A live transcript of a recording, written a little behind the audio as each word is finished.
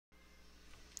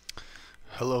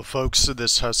Hello folks,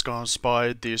 this has gone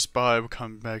Spy, the Spy. We're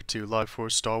coming back to Life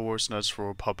Force Star Wars Knights for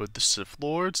Republic, the Sith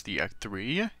Lords, the Act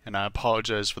 3, and I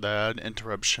apologize for that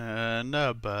interruption,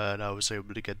 but I was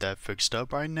able to get that fixed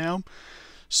up right now.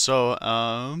 So,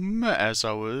 as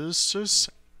I was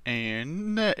just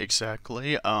saying,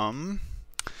 exactly, how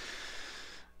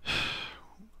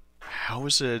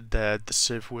is it that the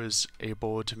Sith was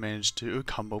able to manage to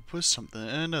come up with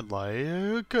something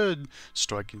like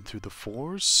striking through the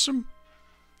Force?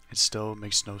 It still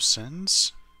makes no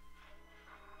sense.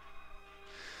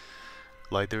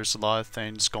 Like, there's a lot of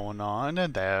things going on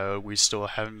that we still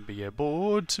haven't been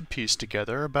able to piece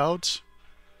together about.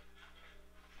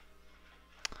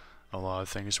 A lot of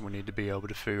things we need to be able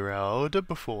to figure out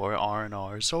before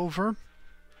R&R is over.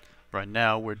 Right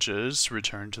now, we're just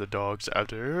returned to the dogs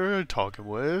after talking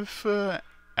with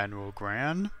Admiral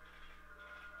Gran.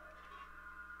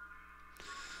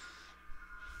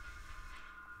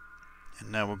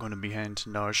 And now we're going to be heading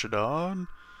to Nar Shaddaa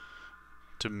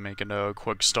to make a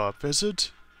quick stop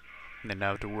visit. And then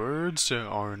afterwards,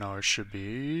 R&R should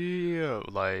be,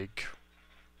 like,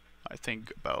 I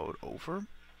think about over.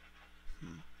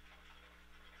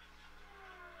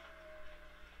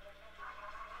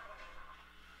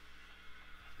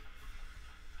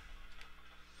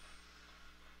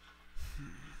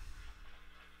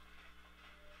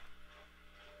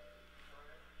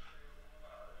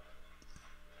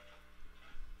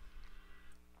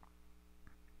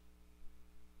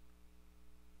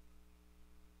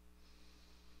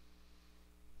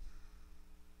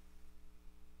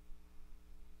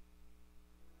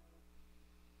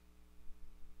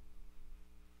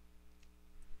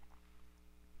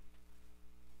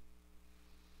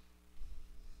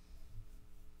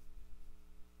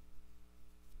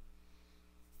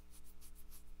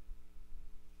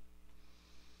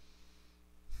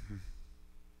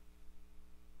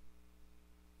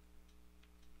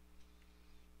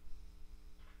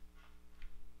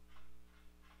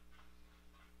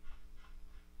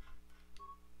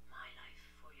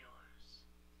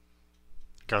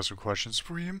 Got some questions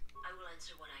for you. I will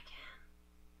answer what I can.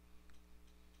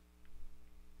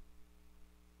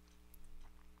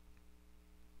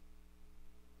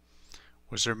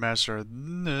 Was there master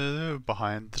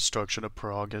behind the destruction of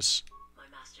Paragus? My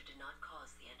master did not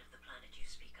cause the end of the planet you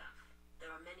speak of.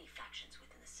 There are many factions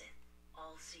within the Sith,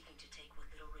 all seeking to take what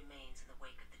little remains in the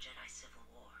wake of the Jedi Civil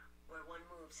War. Where one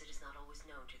moves, it is not always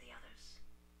known to the others.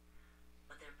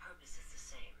 But their purpose is the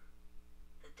same.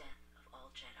 The death of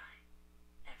all Jedi.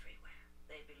 Everywhere.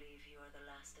 They believe you are the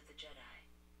last of the Jedi,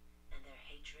 and their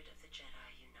hatred of the Jedi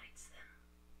unites them.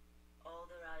 All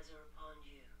their eyes are upon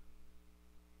you,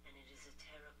 and it is a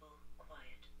terrible,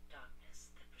 quiet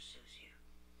darkness that pursues you.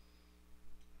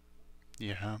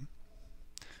 Yeah.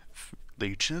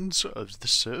 Legions of the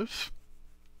Sith.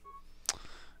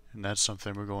 And that's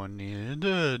something we're going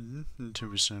to need to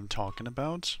resume talking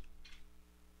about.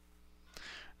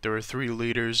 There are three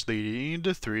leaders leading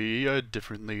the three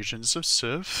different legions of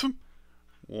Sith.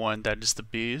 One that is the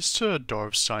Beast,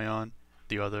 Darth Sion.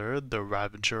 The other, the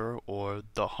Ravager, or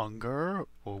the Hunger,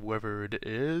 or whoever it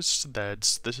is.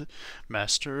 That's the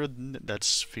Master,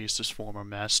 that's Feast's former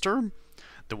Master.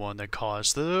 The one that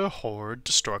caused the Horde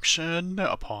destruction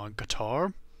upon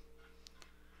Qatar.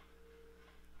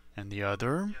 And the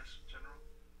other... Yes, General.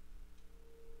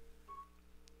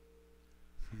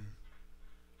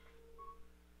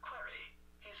 Query,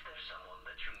 is there someone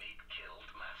that you need killed,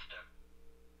 Master?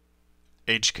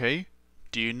 HK,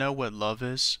 do you know what love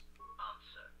is?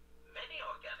 Answer. Many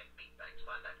organic meatbags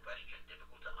find that question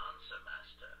difficult to answer,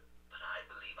 Master, but I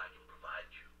believe I can provide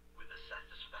you with a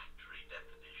satisfactory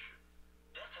definition.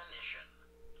 Definition.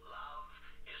 Love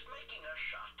is making a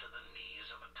shot to the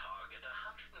knees of a target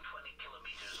 120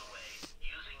 kilometers away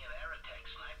using an Aerotech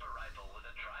sniper rifle with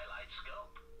a tri-light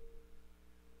scope.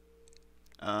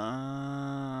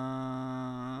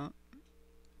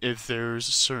 If there's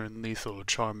a certain lethal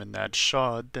charm in that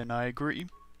shot, then I agree.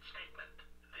 Statement.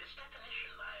 This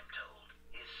definition, I am told,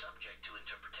 is subject to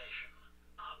interpretation.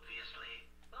 Obviously,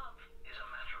 love is a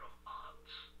matter of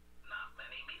odds. Not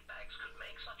many meatbags could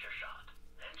make such a shot.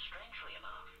 And strangely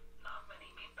enough, not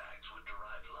many meatbags would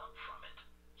derive love from it.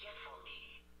 Yet for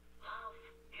me, love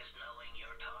is knowing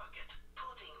your target,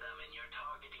 putting them in your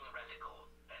targeting reticle,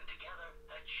 and together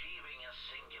achieving a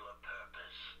singular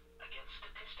purpose against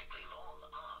statistically long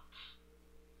odds.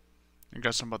 I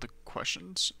got some other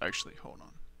questions. Actually, hold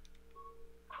on.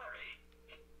 Query.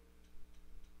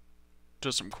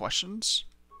 Just some questions.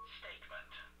 Statement.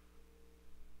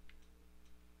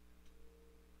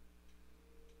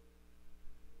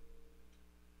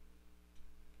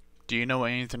 Do you know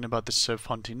anything about the Sith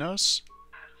hunting us?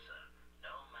 Answer. No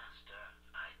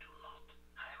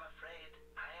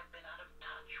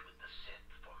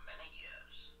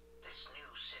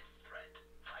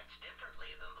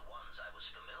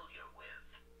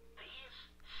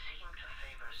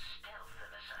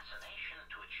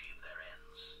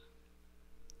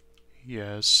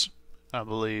Yes, I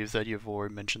believe that you've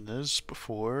already mentioned this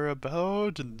before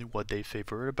about what they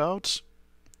favor about.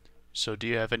 So do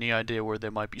you have any idea where they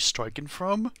might be striking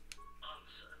from?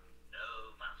 Answer: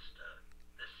 no, Master.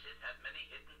 The Sith had many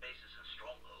hidden bases and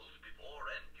strongholds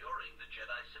before and during the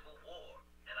Jedi Civil War,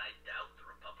 and I doubt the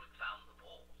Republic found them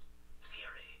all.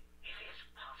 Theory: it is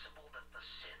possible that the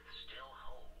Sith still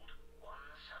hold one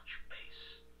such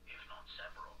base, if not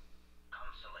several.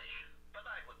 Consolation. But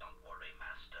I would not worry,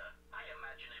 Master. I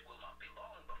imagine it will not be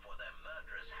long before their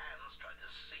murderous hands try to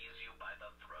seize you by the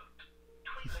throat.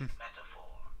 Twi'lek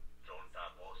metaphor.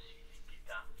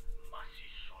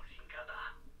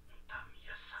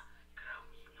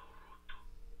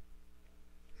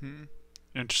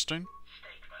 Interesting.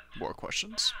 Statement. More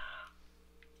questions.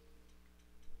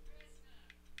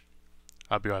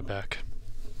 I'll be right back.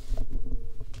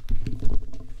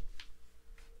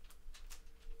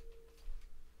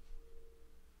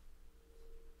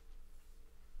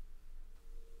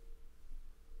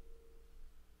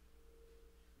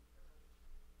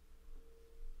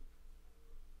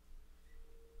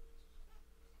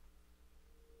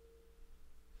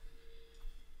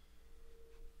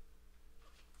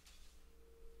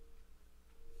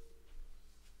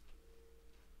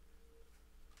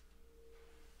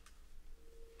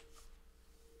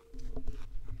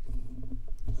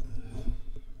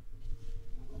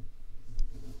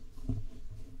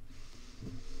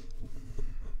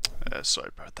 Sorry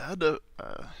about that.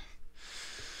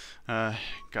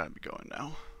 Gotta be going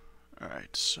now.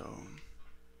 Alright, so.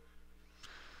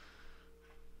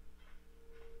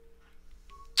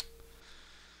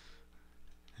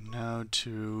 And now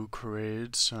to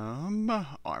create some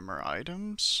armor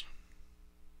items.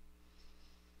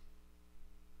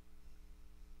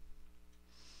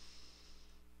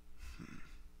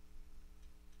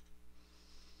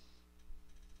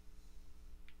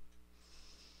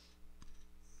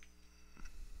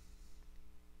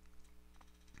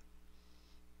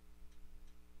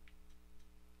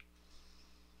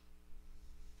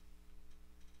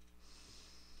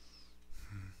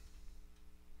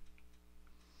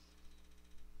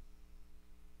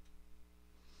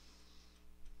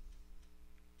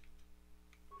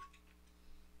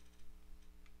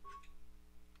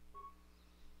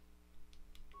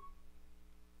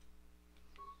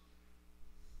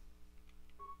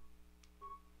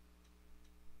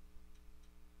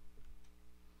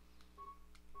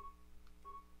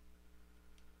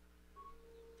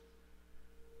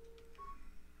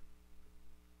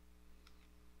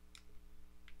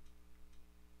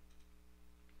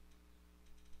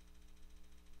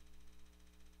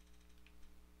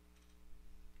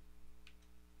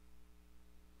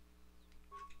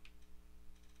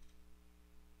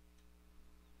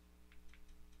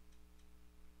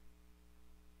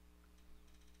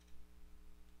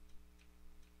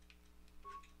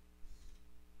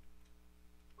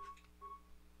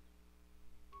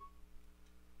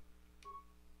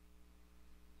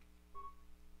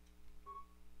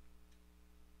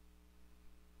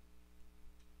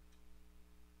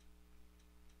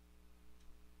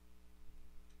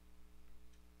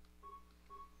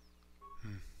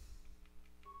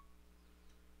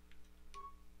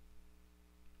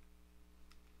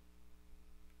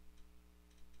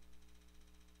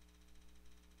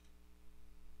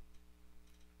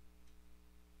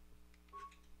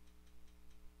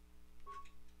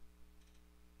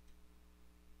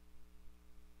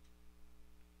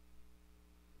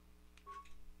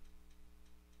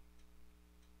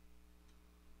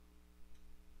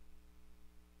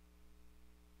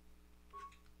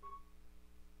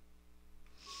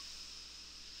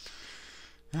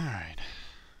 Alright.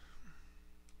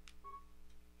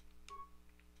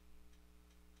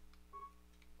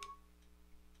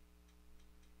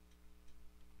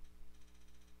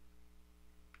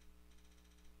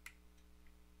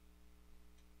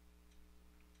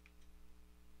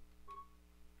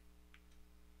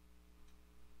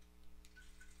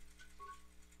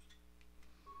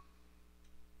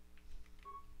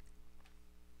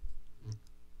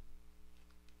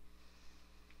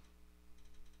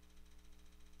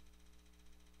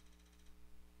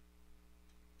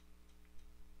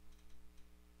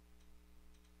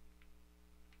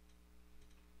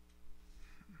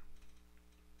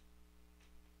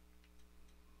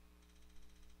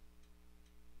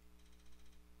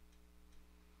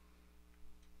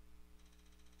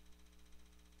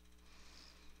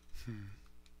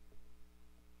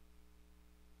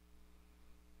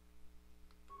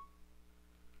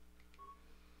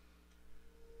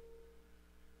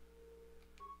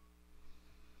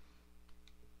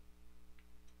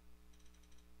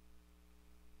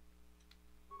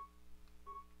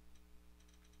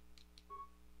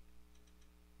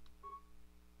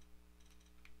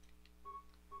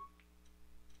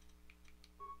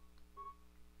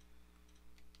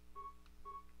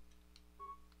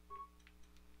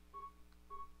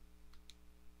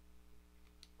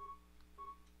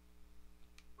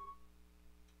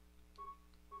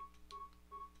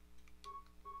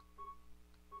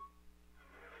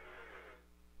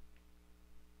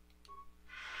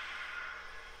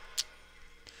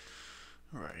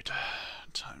 Right,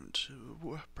 time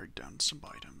to break down some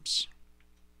items.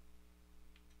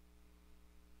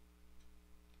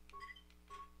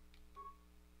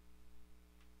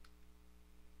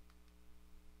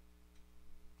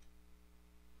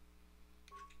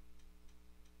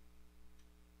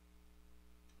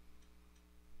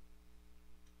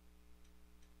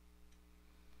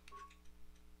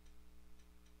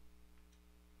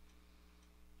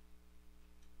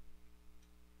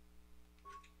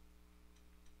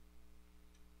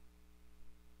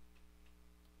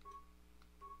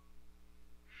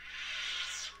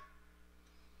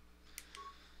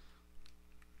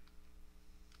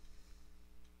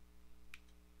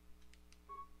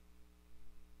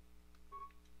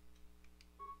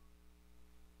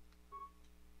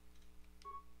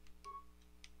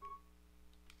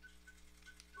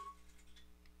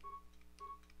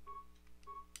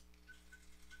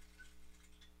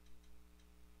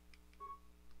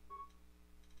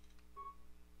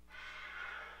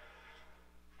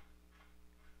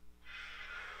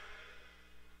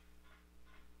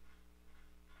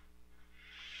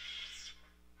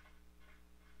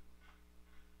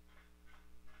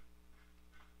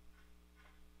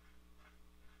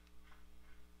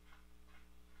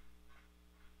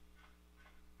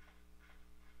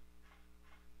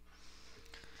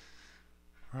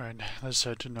 Right, let's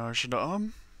head to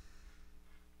Narshada.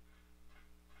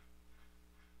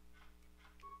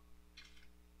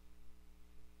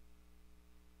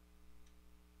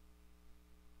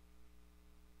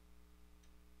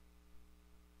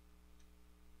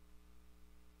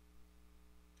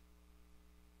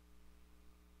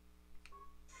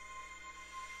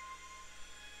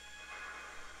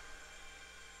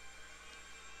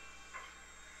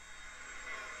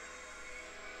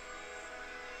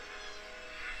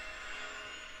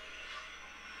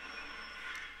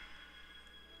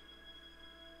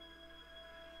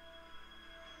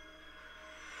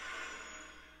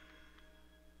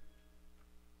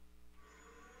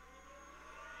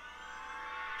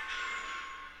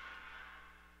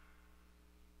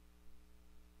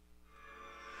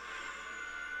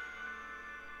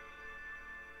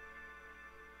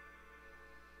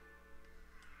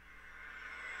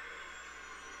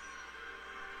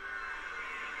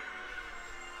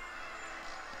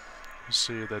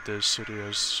 See that this city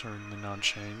has certainly not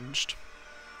changed.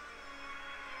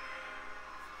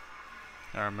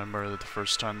 I remember the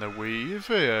first time that we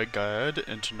got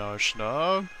into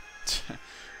Narshada,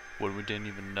 when we didn't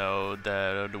even know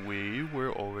that we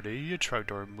were already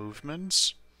tracked our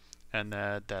movements, and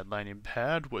that that landing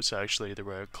pad was actually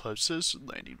the closest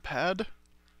landing pad.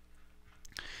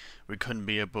 We couldn't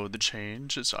be able to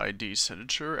change its ID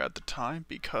signature at the time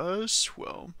because,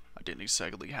 well, I didn't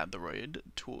exactly have the right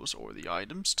tools or the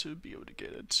items to be able to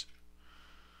get it.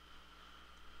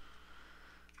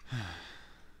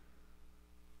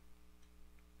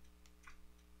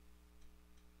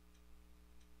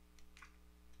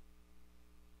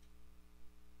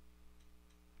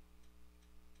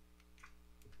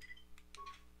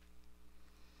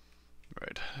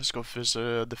 Right, let's go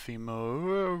visit the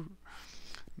female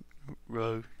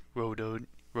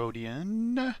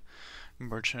Rhodian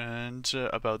merchant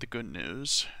about the good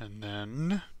news, and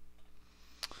then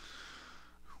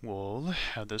we'll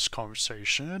have this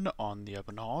conversation on the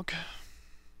Epinog.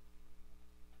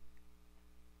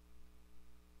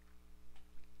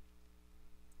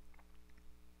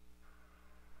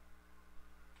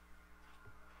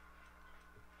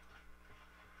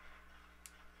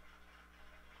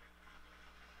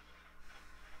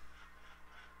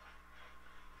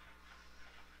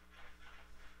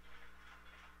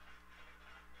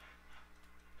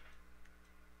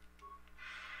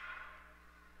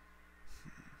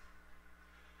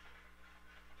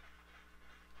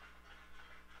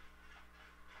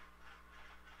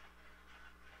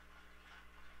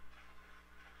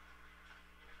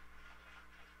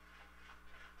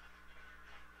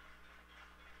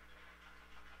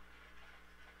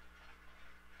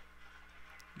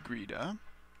 Greta.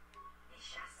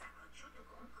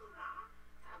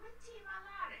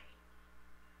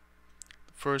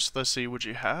 First, let's see what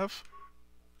you have.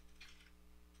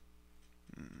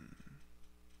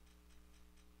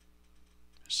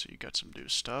 So you got some new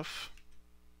stuff.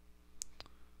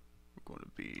 We're going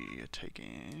to be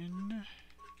taking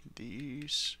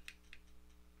these.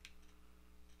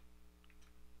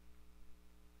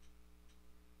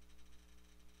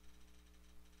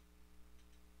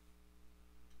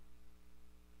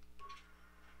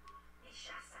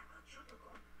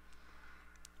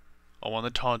 I want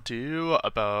to talk to you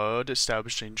about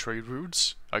establishing trade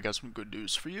routes. I got some good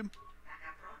news for you.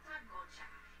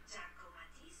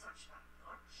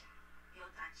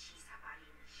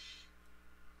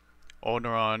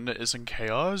 Alderaan is in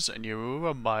chaos, and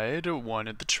you might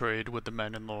want to trade with the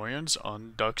Mandalorians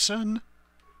on Duxon.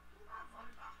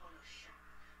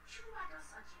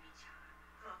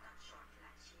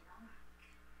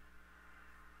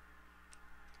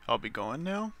 I'll be going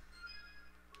now.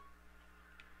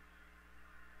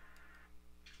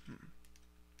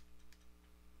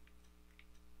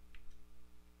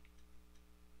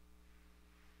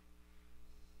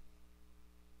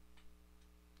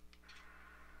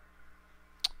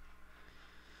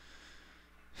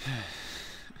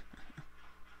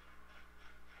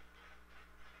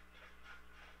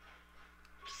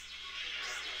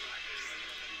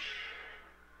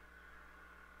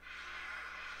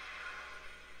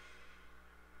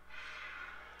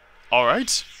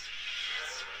 Alright.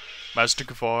 Master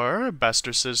Kavar,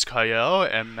 Master Sis Kyle,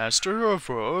 and Master of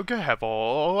Rogue have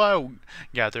all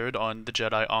gathered on the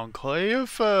Jedi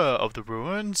Enclave of the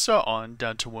Ruins on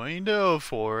Dantooine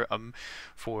for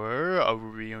a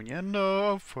reunion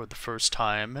for the first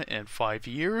time in 5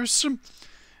 years.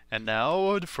 And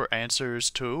now, for answers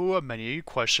to many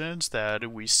questions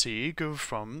that we seek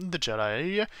from the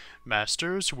Jedi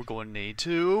Masters, we're going to need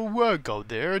to go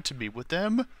there to meet with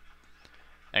them.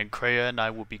 And Kreia and I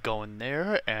will be going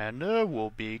there, and we'll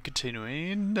be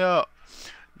continuing the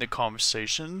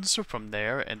conversations from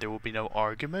there, and there will be no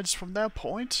arguments from that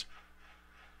point.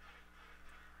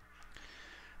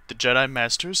 The Jedi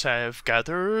Masters have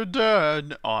gathered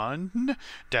on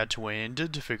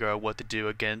Dantooine to figure out what to do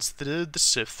against the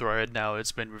Sith threat. Now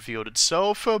it's been revealed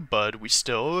itself, but we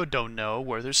still don't know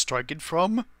where they're striking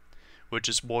from, which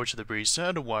is more to the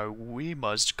reason why we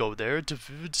must go there to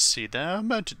see them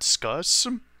and to discuss.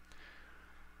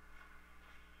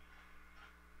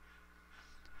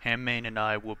 Handmaid and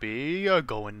I will be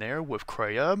going there with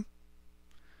Kreia.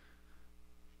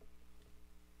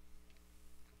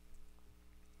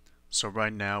 So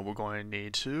right now we're going to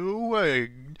need to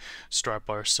strap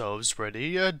ourselves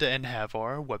ready and have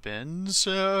our weapons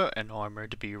and armor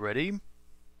to be ready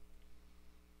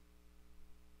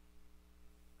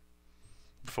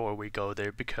before we go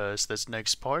there, because this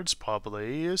next part's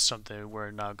probably something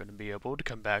we're not going to be able to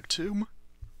come back to.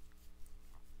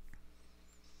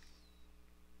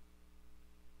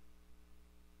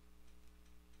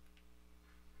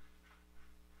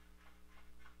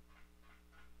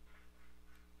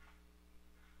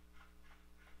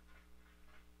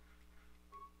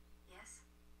 Yes?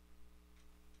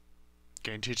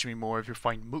 Can you teach me more of your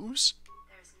fighting moves?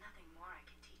 There's nothing more I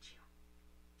can teach you.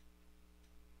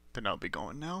 Then I'll be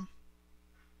going now.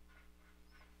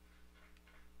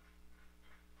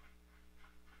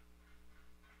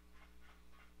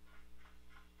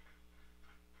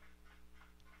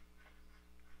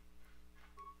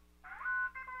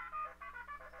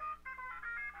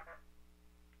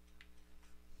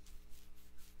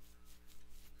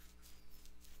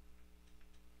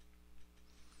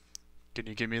 Can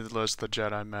you give me the list of the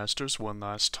Jedi Masters one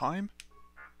last time?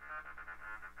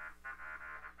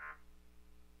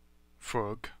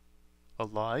 Frog,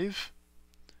 alive.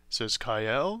 Says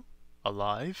Kyle,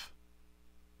 alive.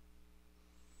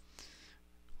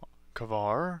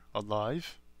 Kavar,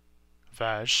 alive.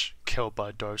 Vash, killed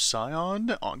by Darth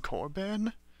Sion on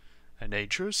Korban. And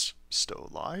Atris, still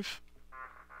alive.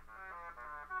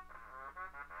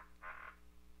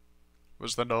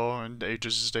 Was that all in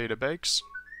Atris' database?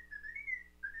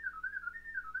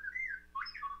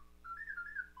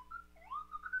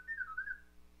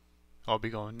 I'll be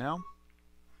going now.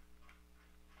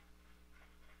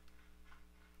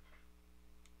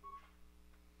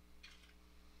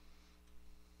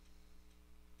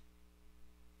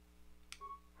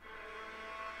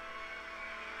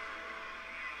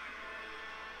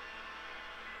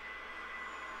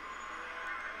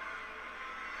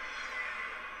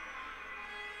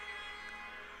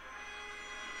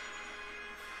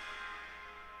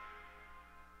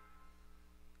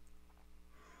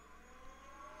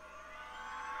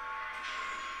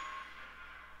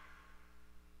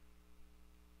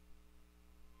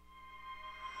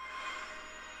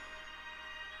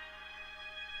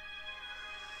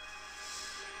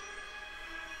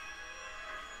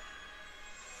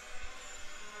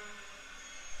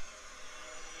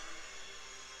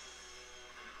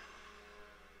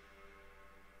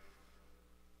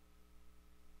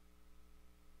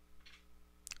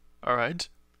 Alright.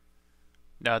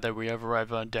 Now that we have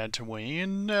arrived on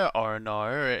Dantooine,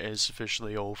 R&R is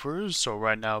officially over. So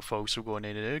right now, folks, we're going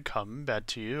to come back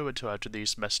to you until after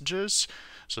these messages.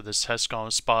 So this has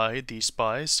gone Spy, the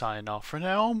Spy, sign off for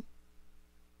now.